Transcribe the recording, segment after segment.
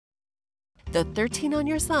The 13 on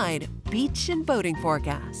your side beach and boating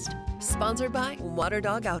forecast. Sponsored by Water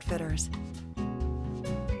Dog Outfitters.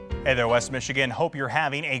 Hey there, West Michigan. Hope you're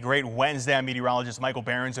having a great Wednesday. I'm meteorologist Michael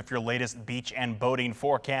Behrens with your latest beach and boating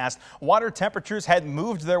forecast. Water temperatures had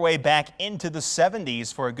moved their way back into the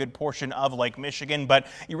 70s for a good portion of Lake Michigan, but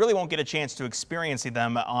you really won't get a chance to experience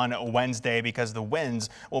them on Wednesday because the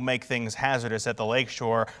winds will make things hazardous at the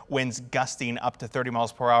lakeshore. Winds gusting up to 30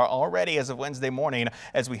 miles per hour already as of Wednesday morning.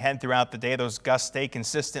 As we head throughout the day, those gusts stay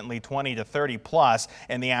consistently 20 to 30 plus.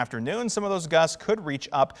 In the afternoon, some of those gusts could reach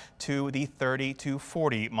up to the 30 to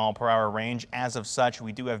 40 mile per hour range. As of such,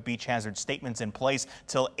 we do have beach hazard statements in place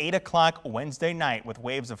till 8 o'clock Wednesday night with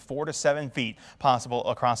waves of 4 to 7 feet possible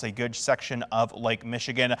across a good section of Lake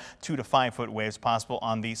Michigan. 2 to 5 foot waves possible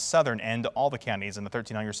on the southern end. All the counties in the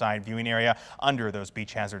 13 on your side viewing area under those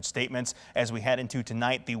beach hazard statements. As we head into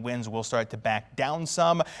tonight, the winds will start to back down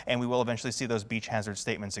some, and we will eventually see those beach hazard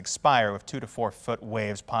statements expire with 2 to 4 foot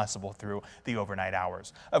waves possible through the overnight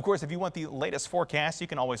hours. Of course, if you want the latest forecast, you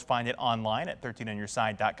can always find it online at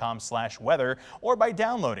 13onyourside.com/weather or by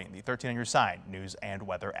downloading the 13 on your side news and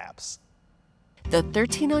weather apps. The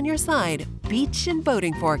 13 on your side beach and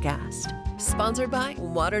boating forecast. Sponsored by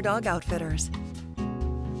Water Dog Outfitters.